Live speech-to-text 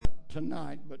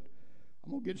tonight, but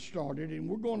I'm going to get started, and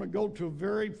we're going to go to a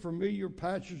very familiar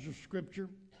passage of Scripture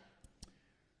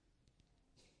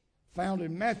found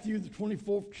in Matthew, the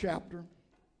 24th chapter,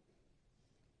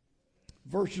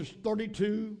 verses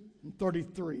 32 and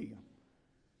 33.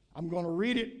 I'm going to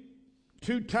read it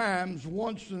two times,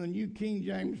 once in the New King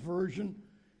James Version,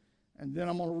 and then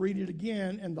I'm going to read it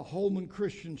again in the Holman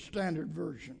Christian Standard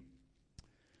Version.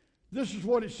 This is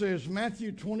what it says,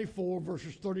 Matthew 24,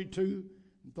 verses 32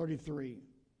 and 33.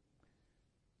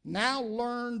 Now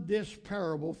learn this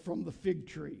parable from the fig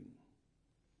tree.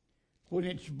 When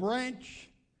its branch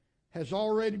has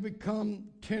already become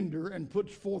tender and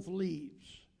puts forth leaves,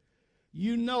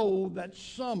 you know that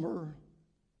summer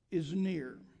is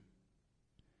near.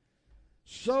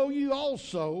 So you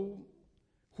also,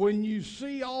 when you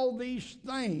see all these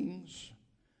things,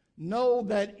 know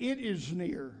that it is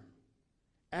near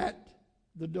at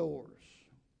the doors.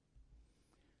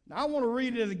 Now I want to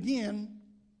read it again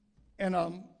in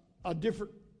a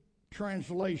different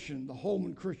translation, the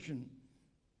Holman Christian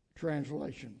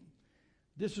translation.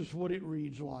 This is what it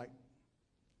reads like.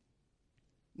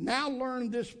 Now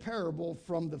learn this parable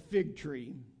from the fig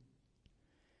tree.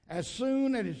 As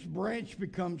soon as its branch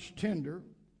becomes tender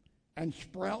and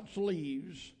sprouts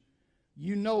leaves,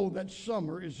 you know that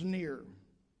summer is near.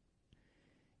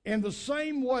 In the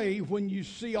same way, when you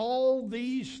see all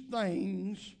these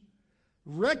things,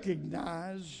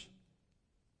 recognize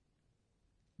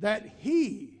that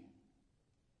He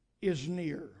is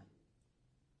near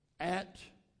at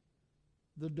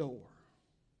the door.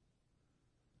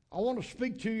 I want to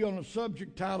speak to you on a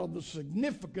subject titled The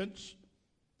Significance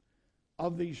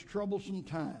of These Troublesome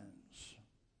Times.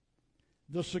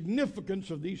 The significance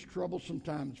of these troublesome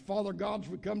times. Father God, as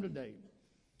we come today,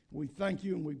 we thank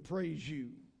you and we praise you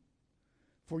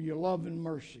for your love and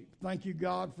mercy. Thank you,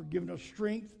 God, for giving us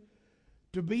strength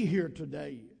to be here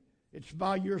today. It's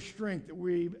by your strength that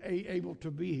we're able to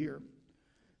be here.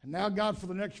 And now, God, for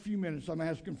the next few minutes, I'm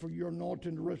asking for your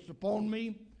anointing to rest upon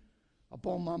me,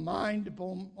 upon my mind,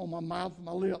 on my mouth,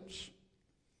 my lips,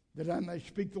 that I may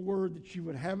speak the word that you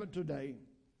would have it today.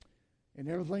 And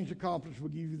everything's accomplished. We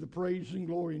give you the praise and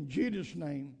glory in Jesus'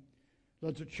 name.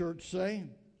 Let the church say,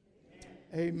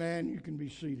 Amen. Amen. You can be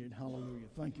seated. Hallelujah.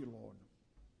 Thank you, Lord.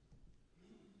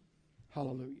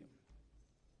 Hallelujah.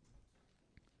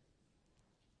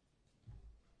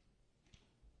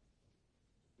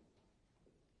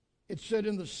 It said,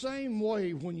 in the same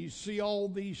way, when you see all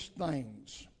these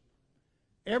things,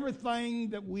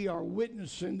 everything that we are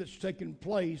witnessing that's taking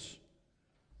place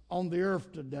on the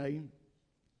earth today,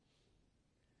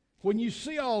 when you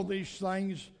see all these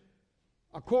things,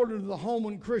 according to the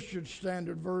Holman Christian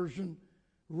Standard Version,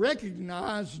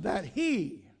 recognize that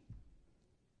He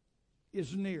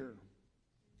is near.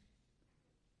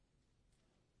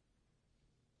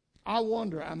 I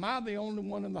wonder, am I the only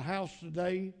one in the house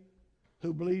today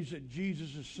who believes that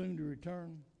Jesus is soon to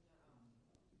return?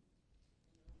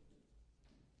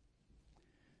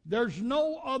 There's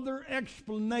no other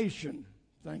explanation.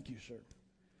 Thank you, sir.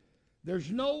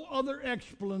 There's no other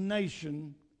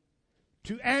explanation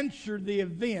to answer the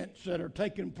events that are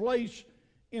taking place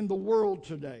in the world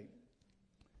today.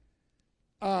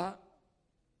 And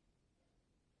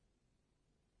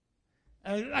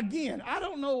again, I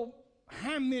don't know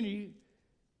how many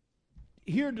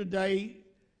here today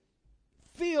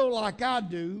feel like I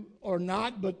do or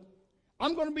not, but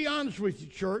I'm going to be honest with you,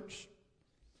 church.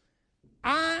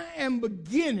 I am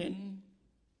beginning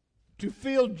to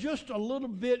feel just a little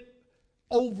bit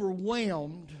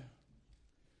overwhelmed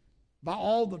by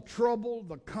all the trouble,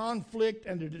 the conflict,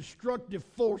 and the destructive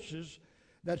forces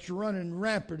that's running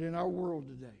rampant in our world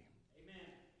today. Amen.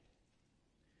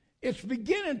 It's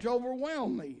beginning to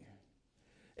overwhelm me.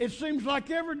 It seems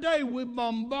like every day we're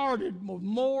bombarded with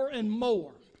more and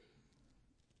more.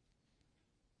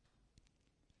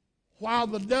 While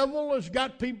the devil has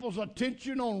got people's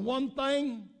attention on one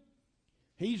thing,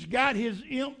 he's got his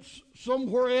imps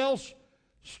somewhere else,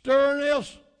 stirring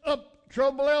up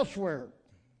trouble elsewhere.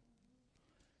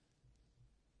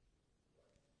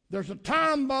 There's a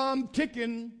time bomb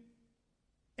ticking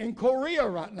in Korea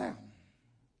right now.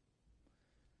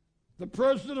 The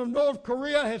president of North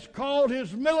Korea has called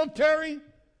his military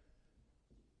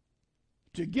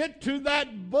to get to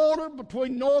that border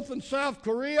between North and South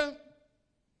Korea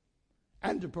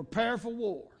and to prepare for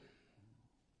war.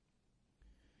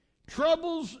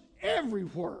 Troubles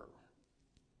everywhere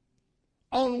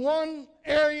on one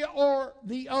area or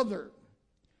the other.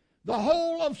 The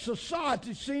whole of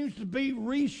society seems to be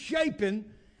reshaping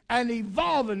and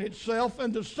evolving itself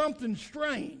into something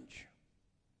strange.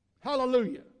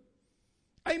 Hallelujah.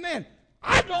 Amen.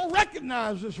 I don't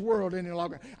recognize this world any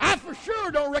longer. I for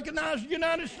sure don't recognize the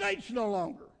United States no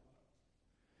longer.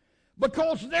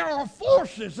 Because there are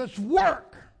forces that's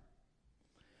work,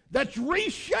 that's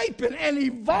reshaping and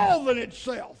evolving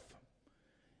itself,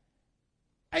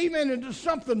 amen, into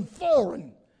something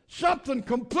foreign, something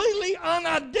completely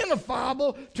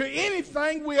unidentifiable to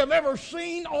anything we have ever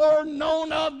seen or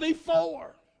known of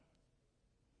before.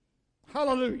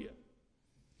 Hallelujah.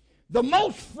 The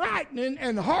most frightening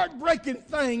and heartbreaking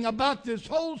thing about this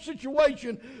whole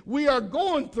situation we are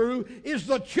going through is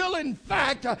the chilling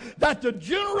fact that the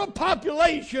general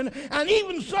population and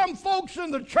even some folks in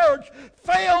the church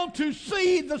fail to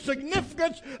see the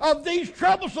significance of these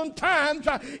troublesome times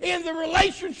in the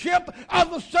relationship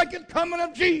of the second coming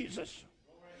of Jesus.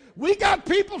 We got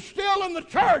people still in the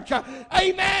church,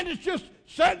 amen, it's just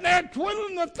sitting there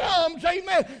twiddling their thumbs,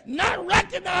 amen, not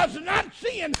recognizing, not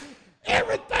seeing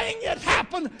everything that's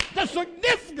happened, the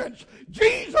significance.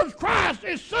 Jesus Christ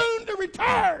is soon to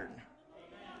return.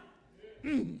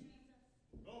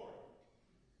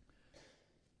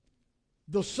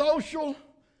 The social,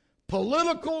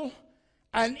 political,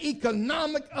 and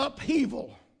economic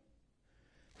upheaval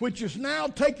which is now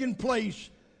taking place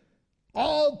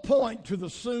all point to the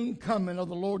soon coming of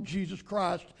the Lord Jesus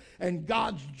Christ and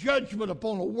God's judgment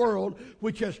upon a world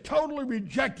which has totally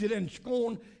rejected and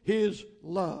scorned his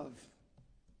love.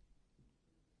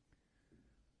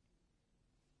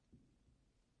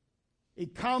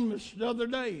 Economists the other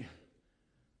day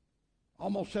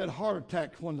almost had heart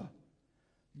attacks when the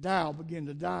Dow began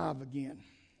to dive again,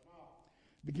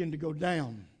 begin to go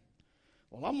down.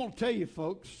 Well, I'm going to tell you,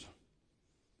 folks,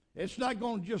 it's not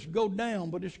going to just go down,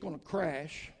 but it's going to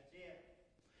crash.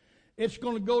 It's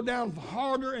going to go down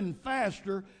harder and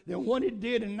faster than what it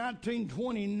did in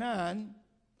 1929,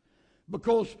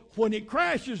 because when it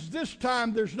crashes this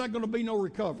time, there's not going to be no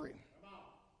recovery.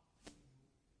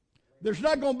 There's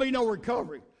not going to be no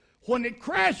recovery. When it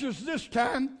crashes this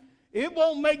time, it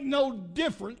won't make no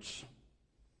difference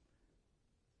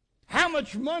how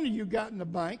much money you got in the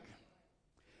bank.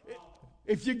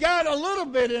 If you got a little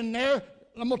bit in there,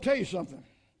 I'm going to tell you something.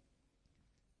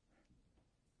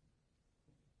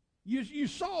 You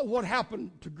saw what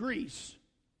happened to Greece.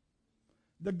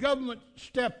 The government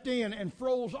stepped in and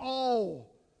froze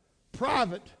all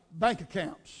private bank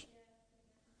accounts.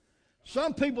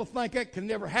 Some people think that can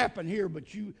never happen here, but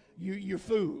you're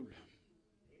fooled.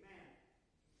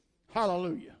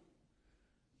 Hallelujah.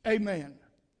 Amen.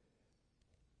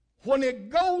 When it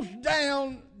goes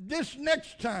down this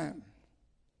next time,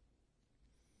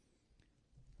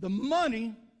 the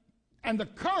money and the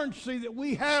currency that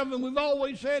we have and we've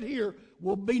always had here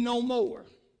will be no more.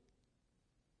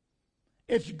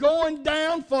 It's going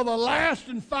down for the last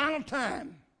and final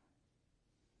time.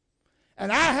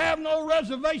 And I have no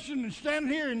reservation in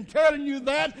standing here and telling you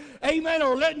that, amen,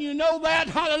 or letting you know that,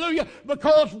 hallelujah,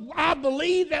 because I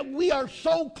believe that we are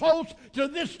so close to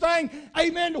this thing,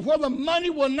 amen, to where the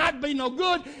money will not be no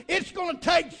good. It's going to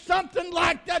take something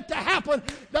like that to happen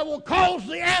that will cause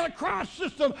the Antichrist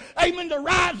system, amen, to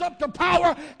rise up to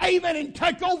power, amen, and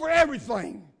take over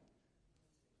everything.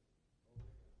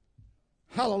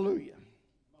 Hallelujah.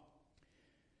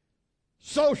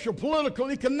 Social,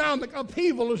 political, economic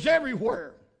upheaval is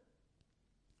everywhere.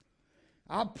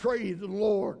 I pray the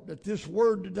Lord that this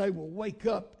word today will wake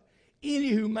up any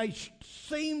who may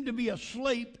seem to be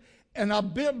asleep and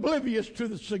oblivious to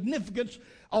the significance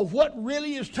of what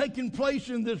really is taking place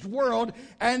in this world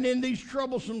and in these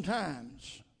troublesome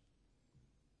times.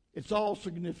 It's all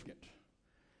significant.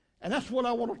 And that's what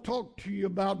I want to talk to you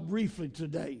about briefly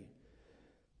today.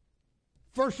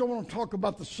 First, I want to talk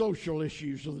about the social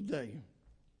issues of the day.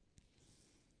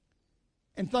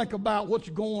 And think about what's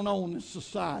going on in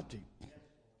society.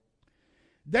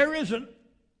 There is an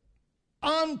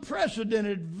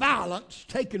unprecedented violence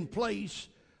taking place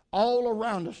all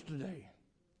around us today.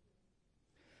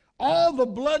 All the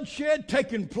bloodshed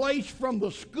taking place from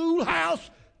the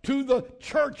schoolhouse to the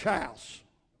church house.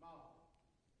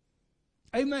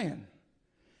 Amen.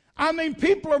 I mean,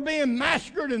 people are being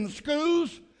massacred in the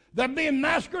schools. They're being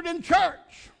massacred in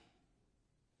church.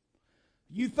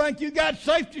 You think you got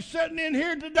safety sitting in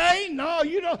here today? No,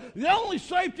 you don't. The only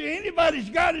safety anybody's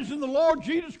got is in the Lord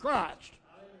Jesus Christ.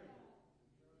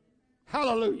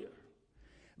 Hallelujah.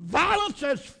 Violence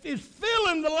is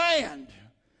filling the land.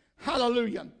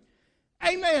 Hallelujah.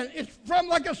 Amen. It's from,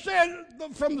 like I said,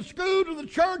 from the school to the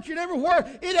church and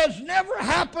everywhere. It has never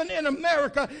happened in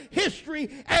America history,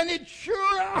 and it's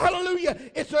sure, hallelujah,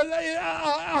 it's an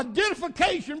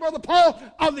identification, Brother Paul,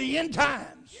 of the end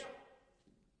times.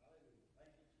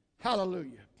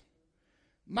 Hallelujah.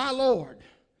 My Lord.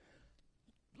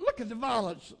 Look at the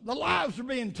violence. The lives are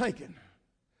being taken.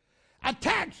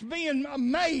 Attacks being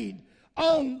made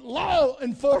on law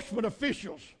enforcement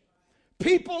officials.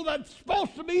 People that's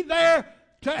supposed to be there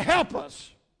to help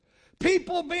us.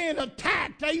 People being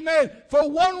attacked, amen, for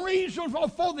one reason or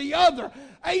for the other.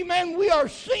 Amen. We are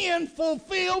seeing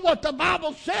fulfill what the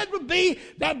Bible said would be,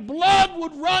 that blood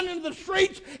would run into the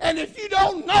streets, and if you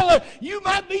don't know it, you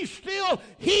might be still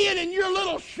hid in your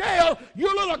little shell,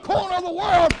 your little corner of the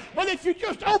world, but if you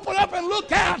just open up and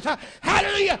look out,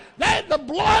 hallelujah, that the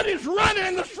blood is running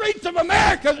in the streets of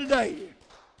America today.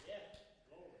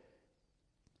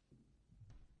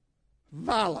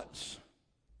 Violence.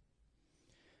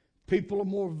 People are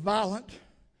more violent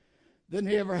than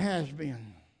they ever has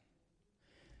been.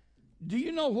 Do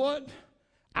you know what?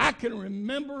 I can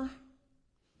remember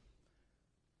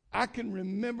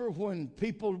when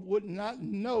people would not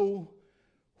know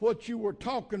what you were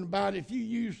talking about if you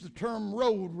used the term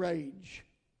road rage.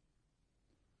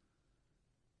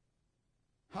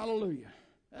 Hallelujah.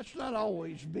 That's not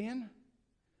always been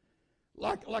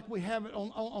like we have it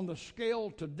on the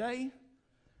scale today.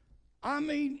 I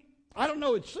mean, I don't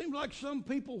know, it seems like some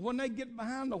people, when they get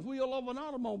behind the wheel of an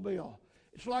automobile,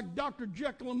 it's like Dr.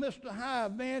 Jekyll and Mr.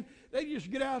 Hyde, man. They just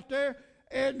get out there,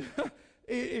 and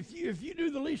if you do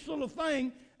the least little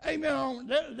thing,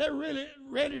 amen, they're really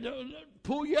ready to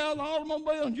pull you out of the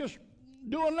automobile and just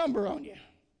do a number on you.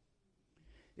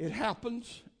 It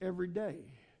happens every day.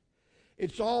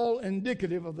 It's all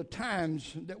indicative of the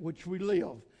times that which we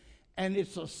live. And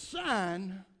it's a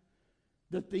sign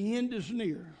that the end is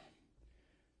near.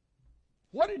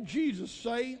 What did Jesus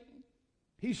say?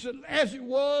 He said, as it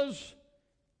was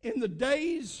in the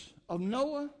days of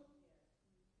Noah,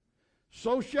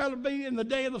 so shall it be in the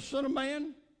day of the Son of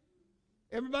Man.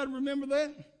 Everybody remember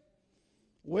that?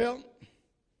 Well,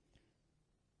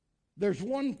 there's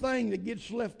one thing that gets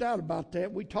left out about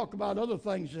that. We talk about other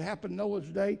things that happened in Noah's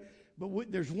day, but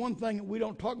there's one thing that we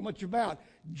don't talk much about.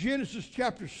 Genesis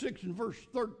chapter 6 and verse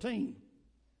 13.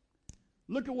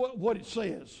 Look at what it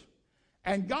says.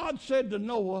 And God said to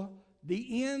Noah,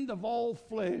 the end of all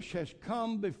flesh has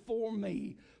come before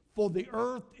me, for the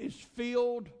earth is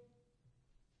filled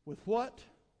with what?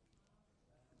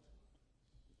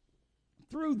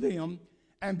 Through them,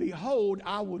 and behold,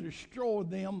 I will destroy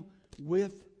them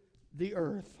with the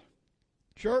earth.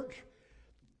 Church,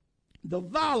 the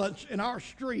violence in our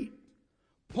street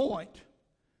point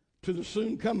to the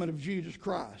soon coming of Jesus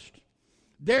Christ.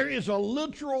 There is a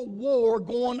literal war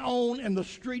going on in the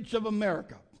streets of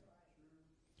America.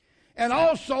 And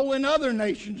also in other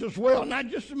nations as well. Not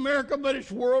just America, but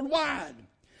it's worldwide.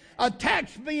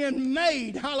 Attacks being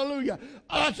made, hallelujah,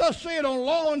 as I said, on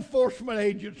law enforcement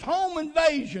agents, home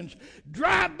invasions,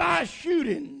 drive-by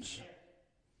shootings.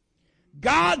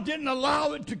 God didn't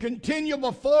allow it to continue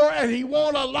before, and he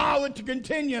won't allow it to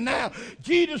continue now.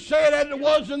 Jesus said, as it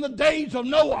was in the days of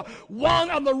Noah, one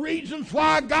of the reasons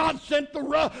why God sent the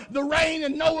rain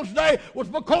in Noah's day was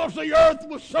because the earth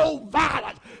was so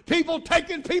violent. People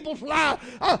taking people's lives.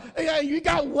 You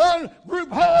got one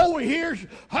group over here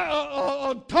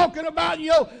talking about,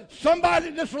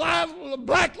 somebody that's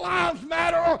Black Lives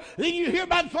Matter, or then you hear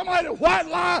about somebody that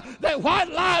white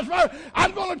lives matter.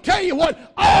 I'm going to tell you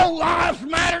what, all lives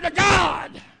matter to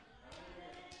God.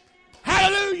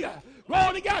 Hallelujah.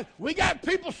 Glory to God. We got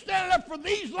people standing up for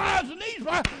these lives and these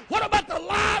lives. What about the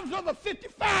lives of the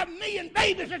 55 million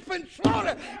babies that's been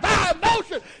slaughtered by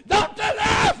abortion? Don't their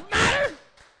lives matter?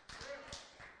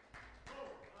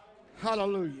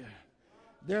 Hallelujah.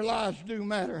 Their lives do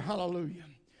matter. Hallelujah.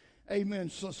 Amen.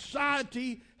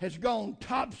 Society has gone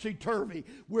topsy-turvy.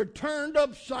 We're turned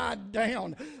upside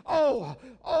down. I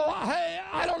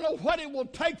don't know what it will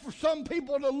take for some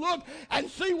people to look and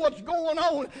see what's going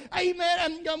on.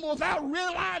 Amen. And without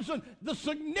realizing the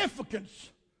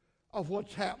significance of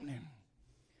what's happening.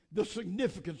 The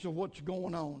significance of what's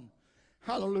going on.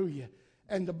 Hallelujah.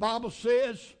 And the Bible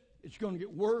says it's going to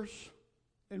get worse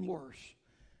and worse.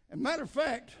 As a matter of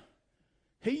fact,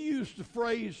 he used the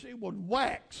phrase, it would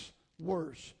wax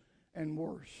worse and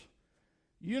worse.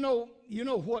 You know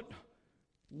what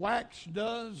wax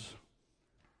does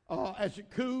as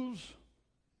it cools?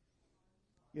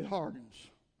 It hardens.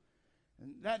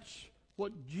 And that's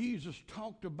what Jesus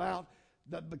talked about,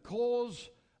 that because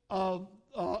of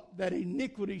that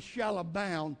iniquity shall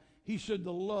abound, he said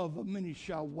the love of many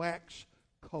shall wax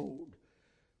cold.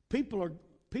 People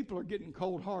are getting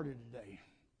cold-hearted today.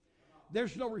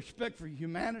 There's no respect for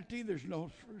humanity. There's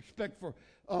no respect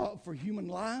for human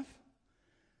life.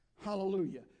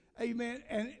 Hallelujah. Amen.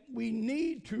 And we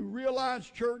need to realize,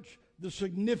 church, the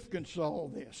significance of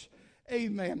all this.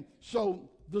 Amen. So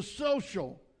the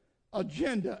social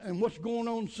agenda and what's going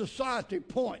on in society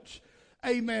points,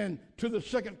 amen, to the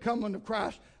second coming of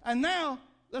Christ. And now,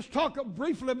 let's talk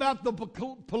briefly about the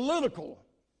political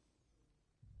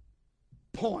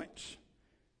points.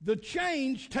 The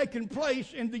change taking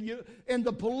place in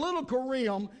the political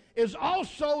realm is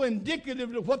also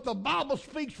indicative of what the Bible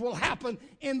speaks will happen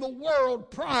in the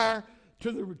world prior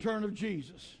to the return of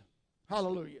Jesus.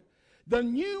 Hallelujah. The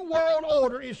new world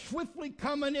order is swiftly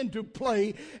coming into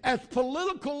play as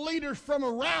political leaders from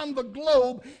around the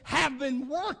globe have been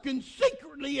working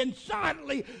secretly and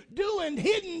silently, doing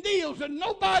hidden deals that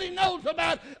nobody knows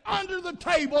about under the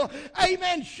table,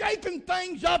 amen, shaping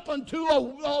things up into a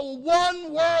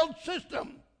one world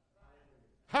system.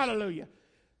 Hallelujah.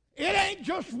 It ain't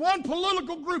just one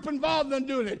political group involved in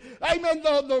doing it. Amen.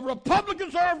 The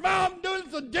Republicans are involved in doing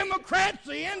it. The Democrats,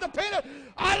 the Independents,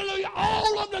 hallelujah,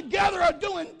 all of them together are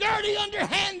doing dirty,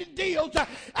 underhanded deals.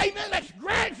 Amen. That's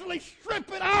gradually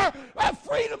stripping our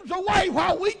freedoms away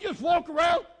while we just walk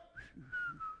around.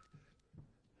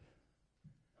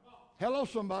 Hello,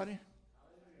 somebody.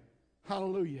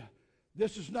 Hallelujah.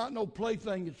 This is not no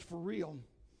plaything. It's for real.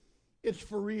 It's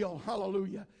for real.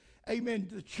 Hallelujah. Amen.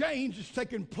 The change is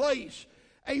taking place.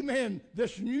 Amen.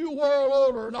 This new world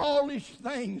order and all these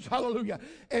things. Hallelujah.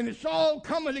 And it's all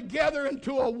coming together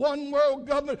into a one world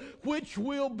government which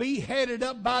will be headed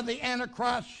up by the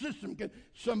Antichrist system. Can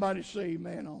somebody say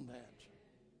amen on that?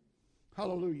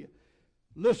 Hallelujah.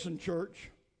 Listen, church.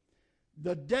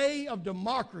 The day of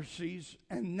democracies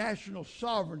and national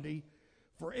sovereignty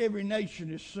for every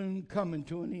nation is soon coming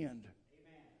to an end.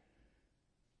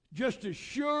 Just as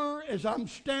sure as I'm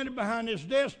standing behind this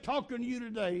desk talking to you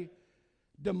today,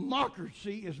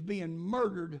 democracy is being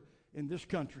murdered in this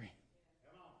country.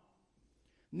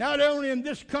 Not only in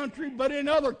this country, but in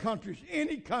other countries,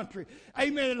 any country.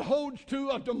 Amen. It holds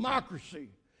to a democracy.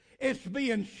 It's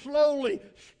being slowly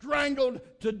strangled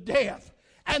to death.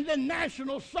 And then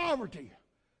national sovereignty.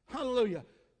 Hallelujah.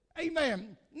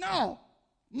 Amen. No.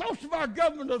 Most of our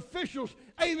government officials,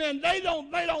 amen, they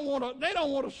don't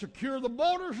want to secure the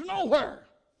borders nowhere.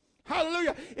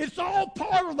 Hallelujah. It's all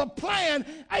part of the plan,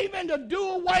 amen, to do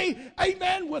away,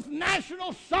 amen, with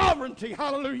national sovereignty.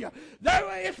 Hallelujah.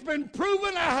 It's been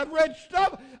proven. I have read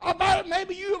stuff about it.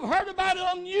 Maybe you have heard about it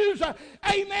on the news.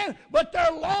 Amen. But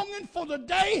they're longing for the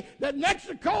day that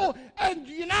Mexico and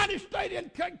the United States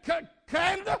and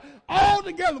Canada all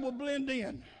together will blend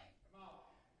in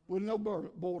with no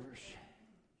borders.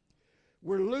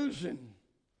 We're losing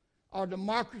our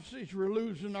democracies. We're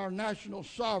losing our national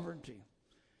sovereignty.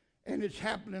 And it's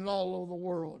happening all over the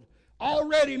world.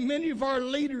 Already many of our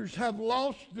leaders have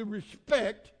lost the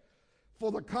respect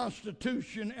for the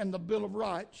Constitution and the Bill of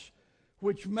Rights,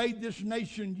 which made this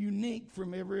nation unique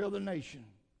from every other nation.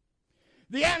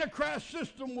 The Antichrist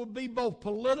system will be both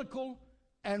political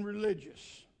and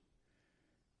religious.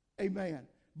 Amen.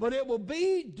 But it will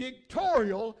be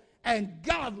dictatorial and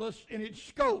godless in its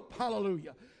scope.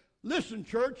 Hallelujah. Listen,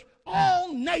 church,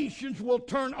 all nations will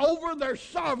turn over their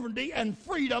sovereignty and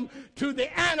freedom to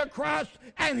the Antichrist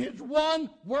and his one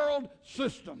world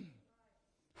system.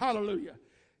 Hallelujah.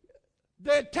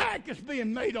 The attack is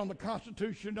being made on the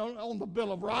Constitution, on the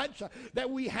Bill of Rights that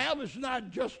we have is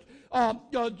not just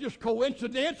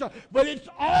coincidence, but it's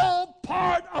all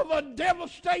part of a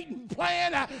devastating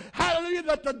plan. Hallelujah,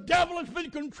 that the devil has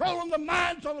been controlling the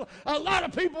minds of a lot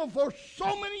of people for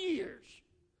so many years,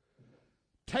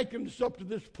 taking us up to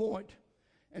this point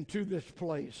and to this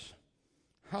place.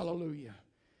 Hallelujah.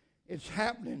 It's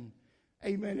happening.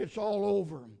 Amen. It's all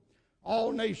over.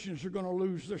 All nations are going to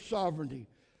lose their sovereignty.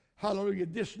 Hallelujah.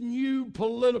 This new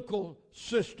political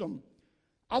system.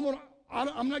 I'm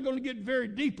not going to get very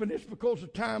deep in this because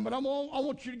of time, but I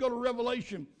want you to go to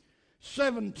Revelation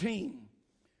 17,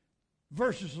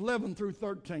 verses 11 through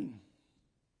 13.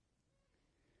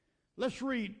 Let's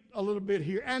read a little bit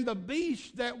here. And the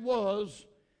beast that was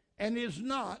and is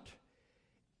not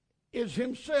is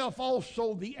himself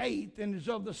also the eighth and is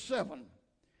of the seven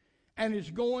and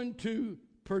is going to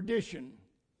perdition.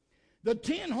 The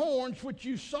 10 horns which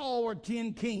you saw are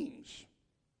 10 kings.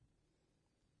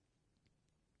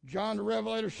 John the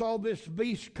Revelator saw this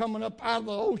beast coming up out of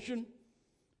the ocean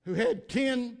who had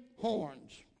 10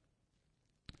 horns.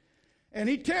 And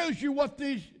he tells you what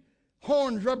these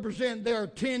horns represent. There are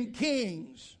 10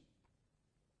 kings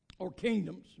or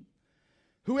kingdoms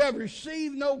who have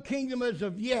received no kingdom as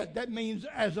of yet. That means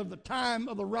as of the time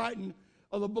of the writing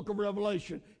of the book of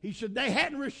Revelation. He said they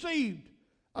hadn't received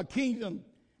a kingdom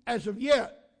as of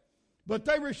yet, but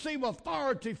they receive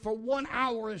authority for 1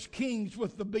 hour as kings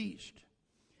with the beast.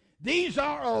 These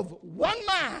are of one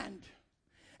mind,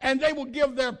 and they will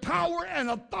give their power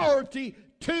and authority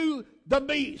to the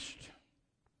beast.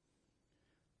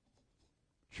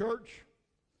 Church,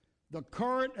 the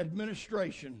current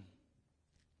administration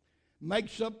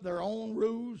makes up their own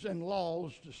rules and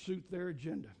laws to suit their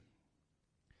agenda.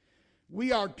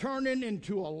 We are turning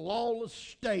into a lawless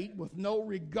state with no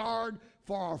regard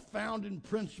for our founding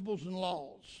principles and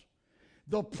laws.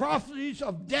 The prophecies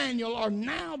of Daniel are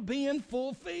now being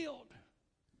fulfilled.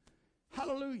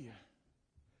 Hallelujah.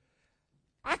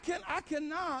 I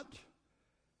cannot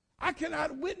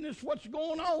witness what's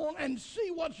going on and see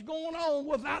what's going on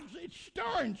without it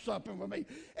stirring something with me.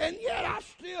 And yet I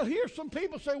still hear some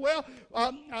people say, well,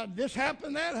 this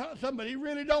happened, that, somebody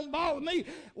really don't bother me.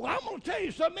 Well, I'm going to tell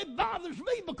you something. It bothers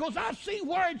me because I see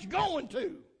where it's going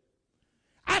to.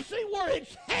 I see where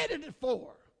it's headed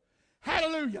for.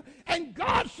 Hallelujah. And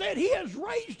God said he has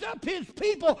raised up his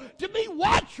people to be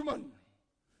watchmen.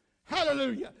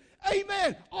 Hallelujah.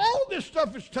 Amen. All this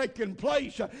stuff is taking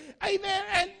place. Amen.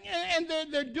 And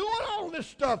they're doing all this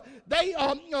stuff. We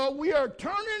are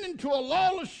turning into a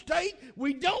lawless state.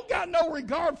 We don't got no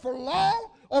regard for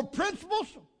law or principles.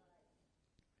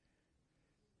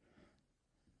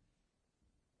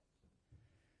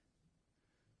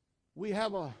 We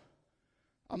have a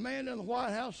man in the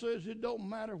White House says it don't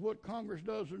matter what Congress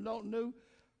does or don't do.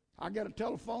 I got a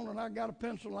telephone and I got a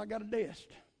pencil and I got a desk.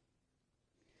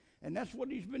 And that's what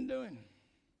he's been doing.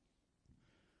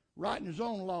 Writing his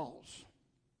own laws.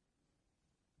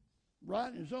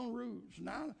 Writing his own rules.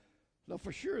 Now,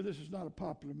 for sure this is not a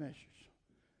popular message.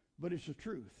 But it's the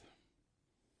truth.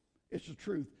 It's the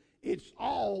truth. It's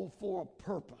all for a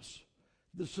purpose.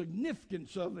 The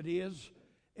significance of it is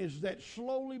that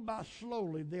slowly by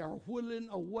slowly they are whittling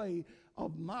away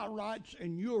of my rights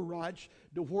and your rights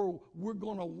to where we're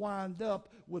going to wind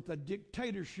up with a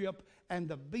dictatorship and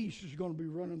the beast is going to be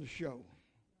running the show.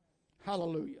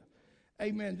 Hallelujah.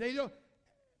 Amen. They don't.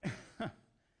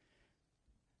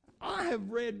 I have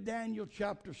read Daniel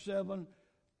chapter 7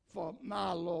 for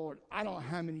my Lord. I don't know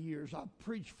how many years. I've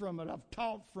preached from it. I've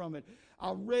taught from it.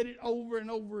 I've read it over and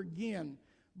over again.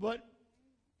 But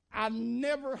I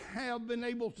never have been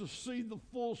able to see the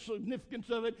full significance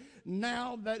of it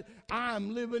now that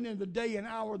I'm living in the day and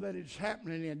hour that it's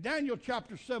happening in. Daniel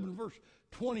chapter 7, verse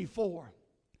 24.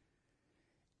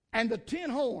 And the 10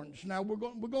 horns. Now we're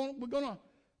going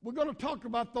to talk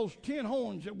about those 10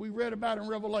 horns that we read about in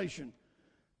Revelation,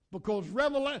 because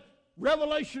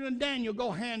Revelation and Daniel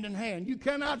go hand in hand. You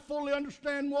cannot fully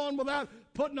understand one without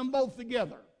putting them both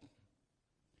together.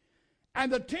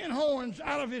 And the 10 horns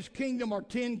out of his kingdom are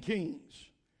 10 kings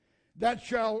that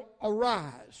shall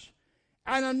arise.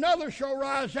 And another shall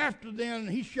rise after them, and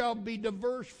he shall be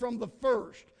diverse from the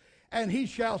first, and he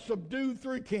shall subdue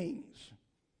 3 kings.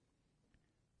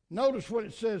 Notice what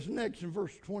it says next in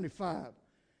verse 25.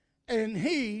 And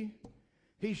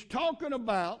he's talking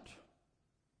about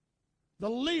the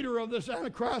leader of this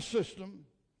Antichrist system,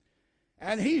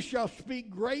 and he shall speak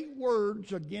great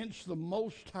words against the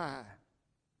Most High,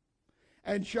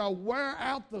 and shall wear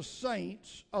out the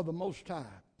saints of the Most High,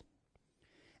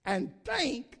 and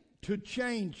think to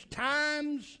change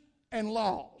times and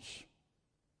laws.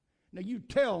 Now you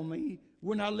tell me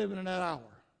we're not living in that hour.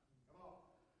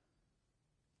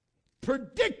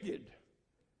 Predicted,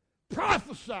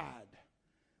 prophesied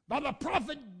by the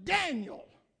prophet Daniel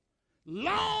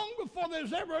long before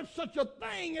there's ever such a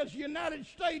thing as the United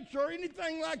States or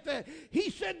anything like that. He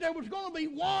said there was going to be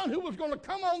one who was going to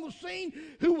come on the scene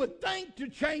who would think to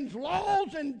change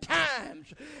laws and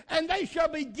times, and they shall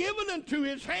be given into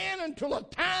his hand until a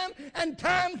time and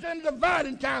times and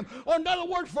dividing time, or in other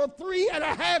words, for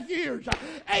 3.5 years.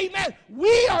 Amen.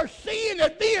 We are seeing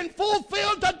it being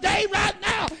fulfilled today right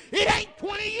now. It ain't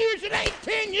 20 years, it ain't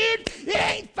 10 years, it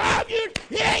ain't 5 years,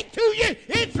 it ain't 2 years.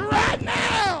 It's right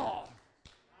now.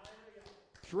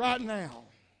 Right now.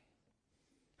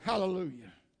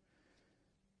 Hallelujah.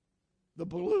 The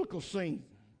political scene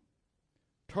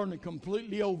turning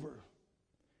completely over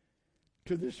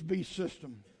to this beast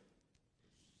system.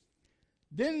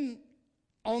 Then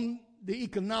on the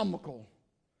economical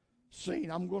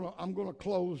scene, I'm going to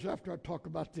close after I talk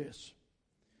about this.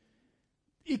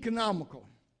 Economical.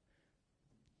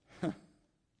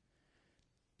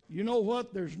 You know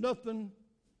what? There's nothing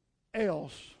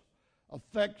else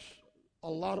affects a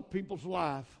lot of people's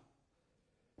life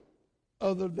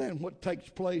other than what takes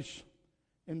place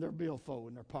in their billfold,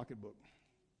 in their pocketbook.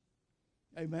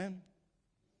 Amen?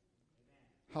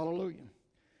 Hallelujah.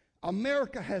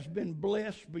 America has been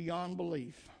blessed beyond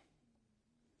belief.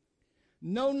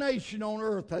 No nation on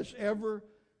earth has ever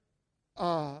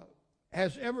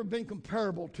been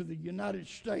comparable to the United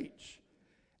States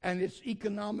and its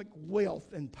economic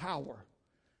wealth and power.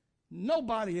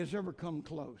 Nobody has ever come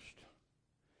close.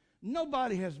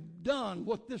 Nobody has done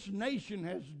what this nation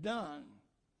has done.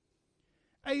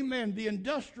 Amen. The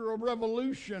Industrial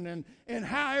Revolution and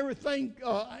how everything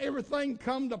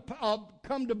come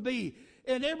to be,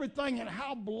 and everything, and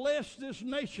how blessed this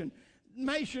nation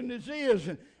is.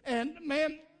 And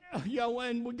man,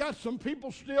 and we got some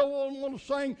people still want to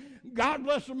sing "God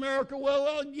Bless America."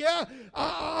 Well, yeah,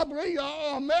 I believe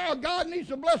God needs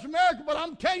to bless America, but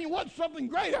I'm telling you what's something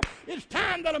greater. It's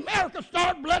time that America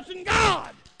start blessing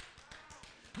God.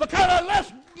 Because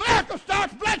unless America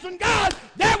starts blessing God,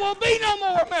 there will be no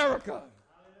more America.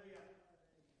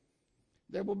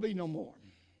 There will be no more.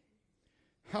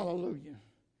 Hallelujah.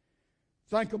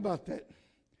 Think about that.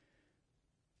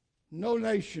 No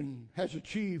nation has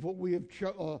achieved what we have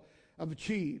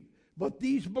achieved, but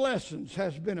these blessings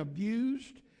has been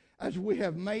abused as we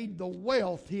have made the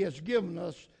wealth He has given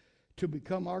us to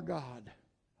become our God.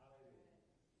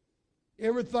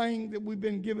 Everything that we've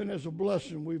been given as a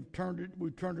blessing, we've turned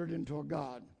it into a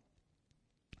God.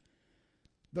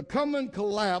 The coming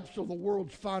collapse of the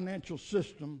world's financial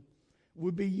system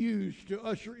will be used to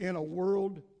usher in a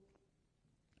worldwide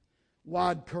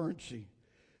currency,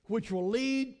 which will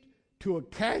lead to a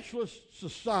cashless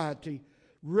society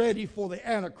ready for the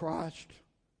Antichrist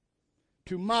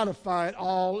to modify it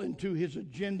all into his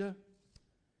agenda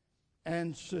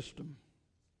and system.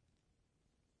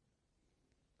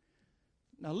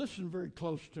 Now listen very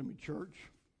close to me, church,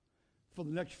 for the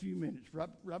next few minutes,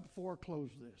 right before I close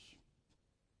this.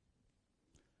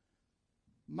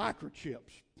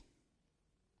 Microchips.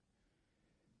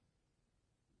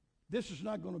 This is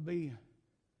not going to be,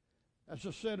 as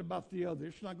I said about the other,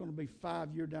 it's not going to be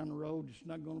 5 years down the road. It's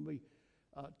not going to be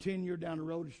 10 years down the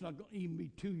road. It's not going to even be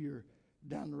 2 years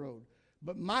down the road.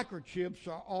 But microchips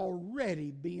are already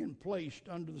being placed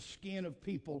under the skin of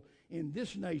people in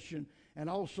this nation and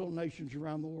also nations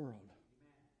around the world.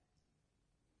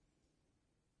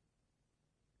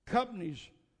 Companies,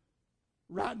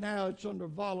 right now it's under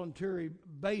voluntary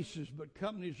basis, but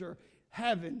companies are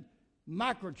having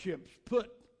microchips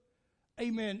put,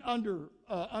 amen, under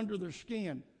their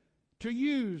skin to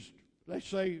use. They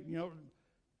say, we don't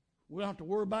have to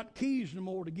worry about keys no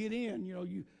more to get in.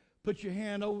 You put your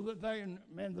hand over there and,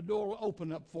 man, the door will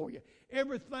open up for you.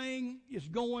 Everything is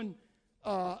going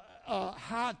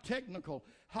high technical.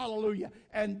 Hallelujah.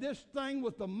 And this thing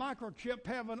with the microchip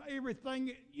having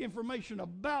everything, information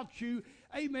about you,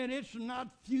 amen, it's not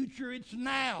future, it's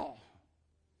now.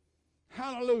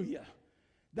 Hallelujah.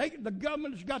 The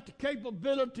government's got the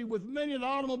capability with many of the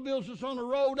automobiles that's on the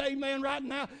road, amen, right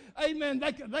now. Amen.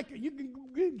 You can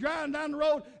be driving down the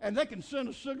road and they can send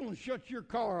a signal and shut your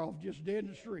car off just dead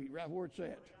in the street, right where it's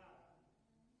at.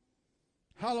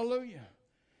 Hallelujah.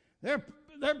 There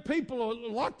are people who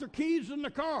lock their keys in the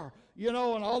car, and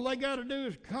all they got to do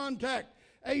is contact,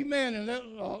 amen,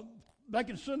 and they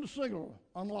can send a signal,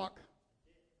 unlock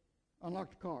the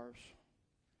cars.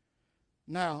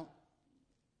 Now,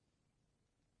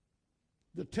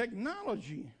 the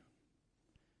technology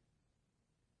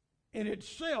in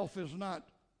itself is not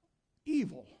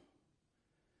evil,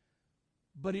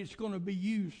 but it's going to be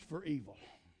used for evil.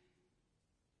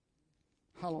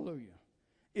 Hallelujah.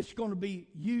 It's going to be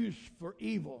used for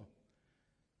evil.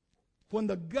 When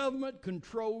the government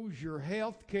controls your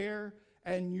health care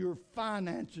and your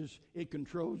finances, it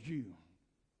controls you.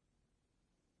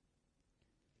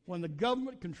 When the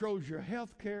government controls your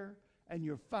health care and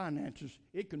your finances,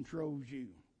 it controls you.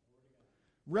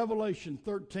 Revelation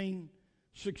 13,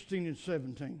 16 and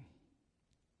 17.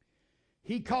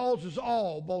 He causes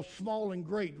all, both small and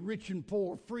great, rich and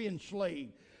poor, free and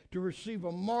slave, to receive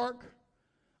a mark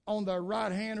on their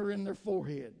right hand or in their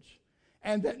foreheads,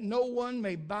 and that no one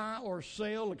may buy or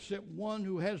sell except one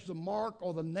who has the mark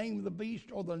or the name of the beast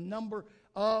or the number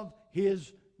of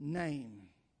his name.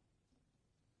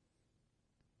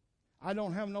 I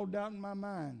don't have no doubt in my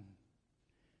mind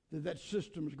that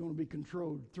system is going to be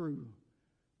controlled through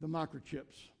the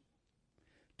microchips.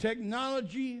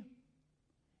 Technology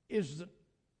is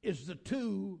the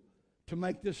tool to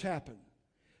make this happen.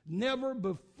 Never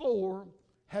before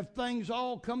have things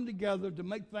all come together to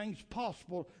make things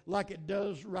possible like it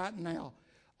does right now.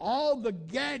 All the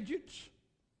gadgets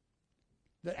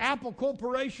that Apple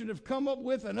Corporation have come up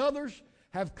with and others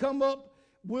have come up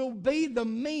will be the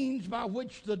means by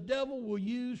which the devil will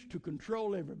use to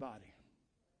control everybody.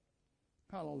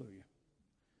 Hallelujah.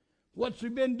 What's he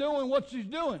been doing? What's he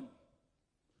doing?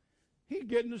 He's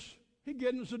getting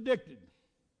us addicted.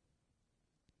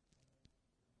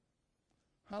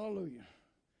 Hallelujah.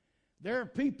 There are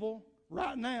people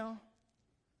right now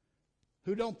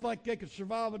who don't think they could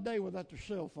survive a day without their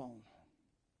cell phone.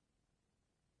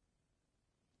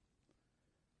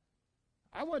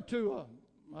 I went to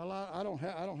I don't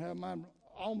have mine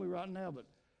on me right now, but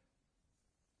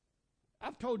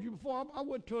I've told you before. I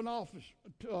went to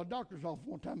a doctor's office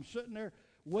one time, sitting there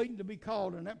waiting to be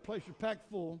called, and that place was packed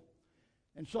full.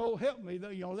 And so help me,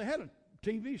 they had a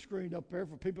TV screen up there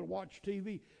for people to watch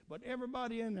TV, but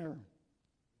everybody in there.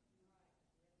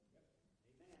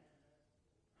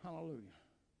 Hallelujah.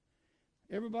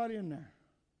 Everybody in there.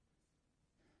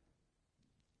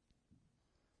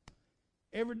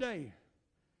 Every day,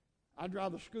 I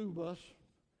drive the school bus,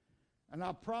 and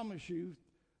I promise you,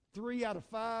 3 out of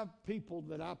 5 people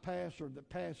that I pass or that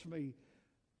pass me,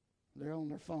 they're on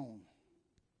their phone,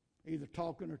 either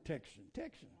talking or texting.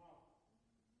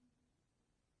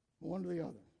 One or the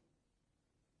other.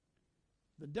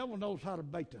 The devil knows how to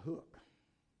bait the hook.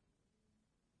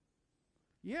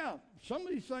 Yeah, some of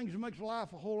these things makes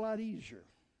life a whole lot easier.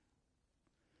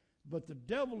 But the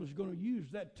devil is going to use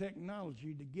that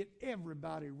technology to get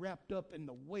everybody wrapped up in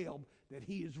the web that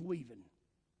he is weaving.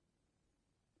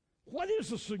 What is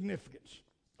the significance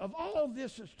of all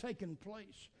this that's taken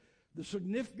place? The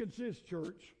significance is,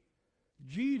 church,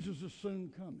 Jesus is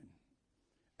soon coming.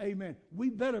 Amen. We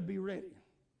better be ready.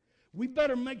 We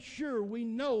better make sure we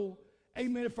know,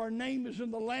 amen, if our name is in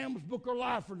the Lamb's Book of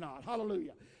Life or not.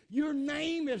 Hallelujah. Your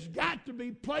name has got to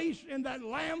be placed in that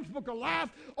Lamb's Book of Life,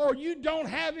 or you don't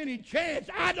have any chance.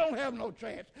 I don't have no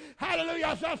chance. Hallelujah.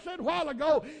 As I said a while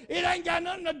ago, it ain't got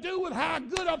nothing to do with how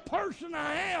good a person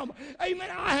I am. Amen.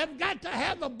 I have got to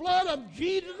have the blood of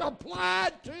Jesus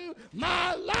applied to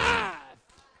my life.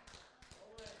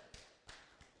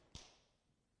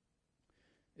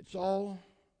 It's all.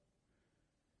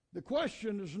 The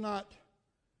question is not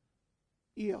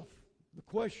if. The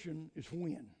question is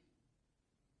when.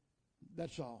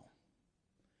 That's all.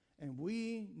 And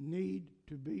we need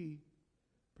to be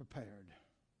prepared.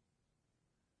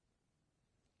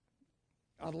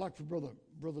 I'd like for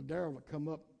Brother Darrell to come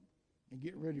up and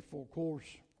get ready for a chorus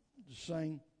to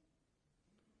sing.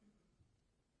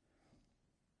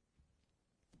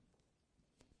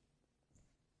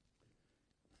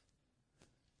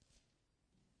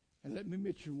 And let me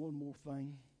mention one more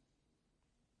thing.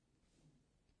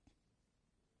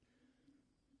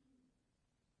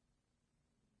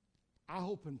 I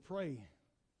hope and pray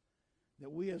that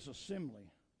we as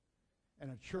assembly and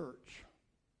a church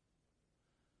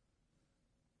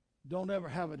don't ever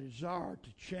have a desire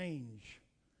to change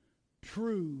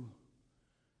true,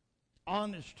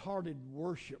 honest-hearted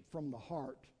worship from the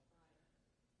heart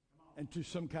into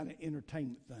some kind of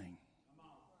entertainment thing.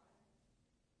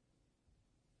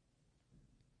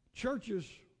 Churches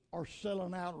are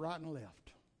selling out right and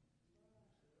left.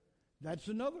 That's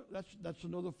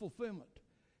another fulfillment.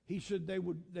 He said they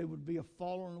would be a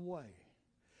falling away.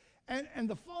 And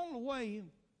the falling away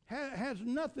has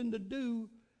nothing to do,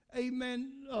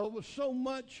 amen, with so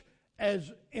much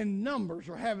as in numbers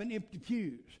or having empty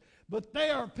pews. But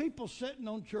there are people sitting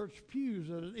on church pews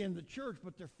that are in the church,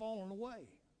 but they're falling away.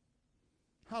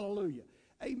 Hallelujah.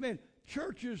 Amen.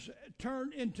 Churches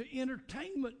turn into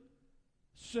entertainment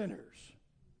centers.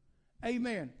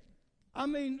 Amen. I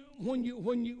mean, when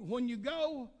you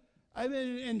go, I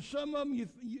mean, and some of them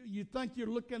you think you're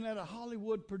looking at a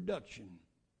Hollywood production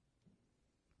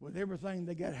with everything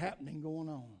they got happening going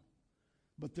on.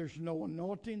 But there's no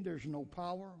anointing, there's no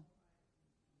power.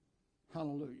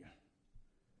 Hallelujah.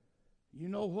 You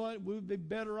know what? We'd be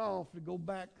better off to go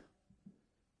back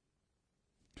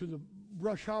to the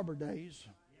Rush Harbor days.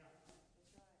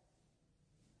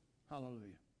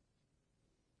 Hallelujah.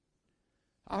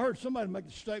 I heard somebody make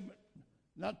a statement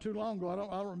not too long ago. I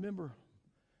don't remember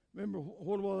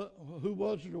what it was, who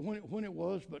was it, or when it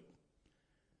was, but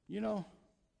you know,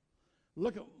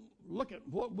 look at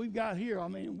what we've got here. I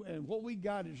mean, and what we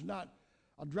got is not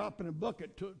a drop in a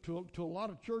bucket to a lot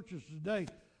of churches today.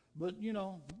 But you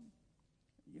know,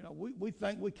 we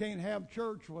think we can't have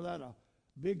church without a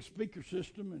big speaker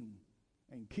system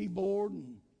and keyboard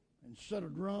and set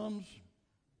of drums,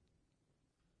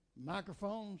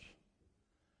 microphones.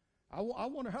 I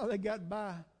wonder how they got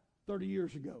by 30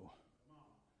 years ago,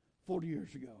 40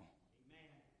 years ago.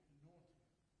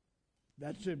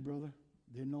 That's it, brother,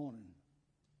 the anointing.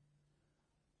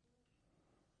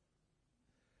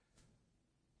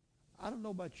 I don't know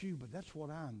about you, but that's what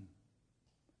I'm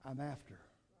after.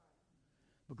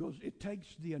 Because it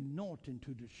takes the anointing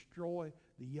to destroy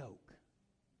the yoke.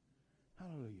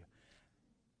 Hallelujah.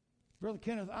 Brother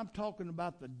Kenneth, I'm talking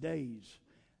about the days.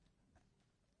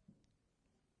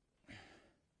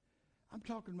 I'm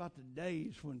talking about the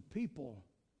days when people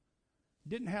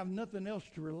didn't have nothing else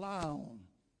to rely on.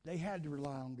 They had to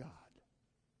rely on God.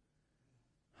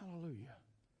 Hallelujah.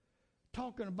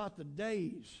 Talking about the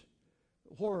days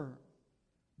where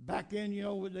Back in,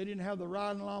 they didn't have the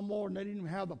riding lawnmower and they didn't even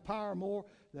have the power mower.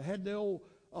 They had the old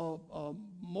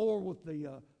mower with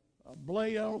the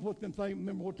blade. I don't know what them things,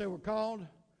 remember what they were called?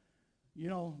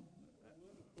 Yeah,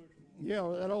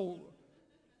 that old.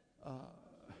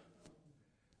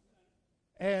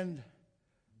 And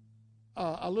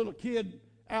a little kid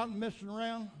out and messing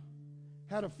around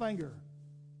had a finger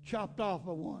chopped off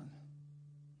of one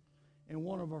in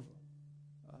one of our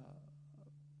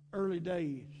early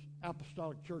days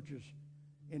apostolic churches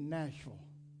in Nashville.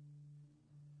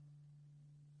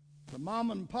 The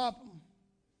mom and pop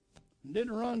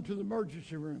didn't run to the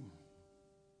emergency room.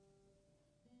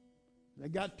 They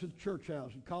got to the church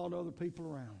house and called other people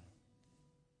around.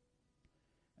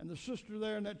 And the sister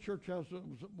there in that church house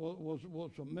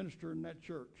was a minister in that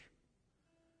church.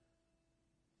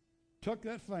 Took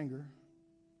that finger,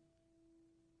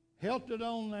 held it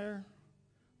on there,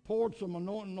 poured some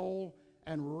anointing oil,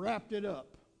 and wrapped it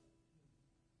up.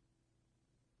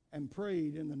 And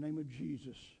prayed in the name of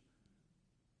Jesus,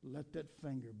 let that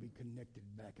finger be connected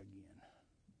back again.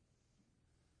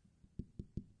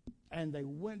 And they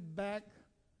went back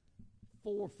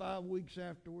 4 or 5 weeks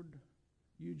afterward,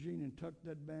 Eugene, and took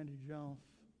that bandage off,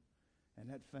 and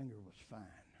that finger was fine.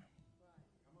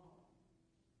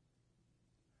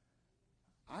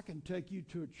 I can take you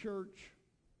to a church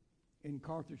in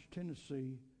Carthage,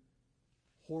 Tennessee,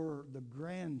 where the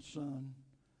grandson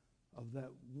of that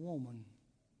woman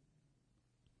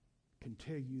can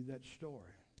tell you that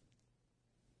story.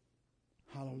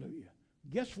 Hallelujah.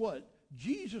 Guess what?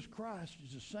 Jesus Christ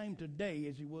is the same today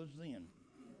as he was then.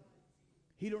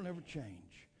 He don't ever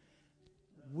change.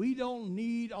 We don't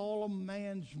need all of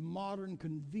man's modern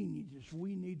conveniences.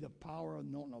 We need the power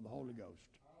and anointing of the Holy Ghost.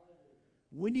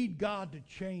 We need God to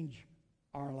change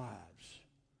our lives.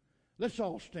 Let's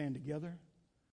all stand together.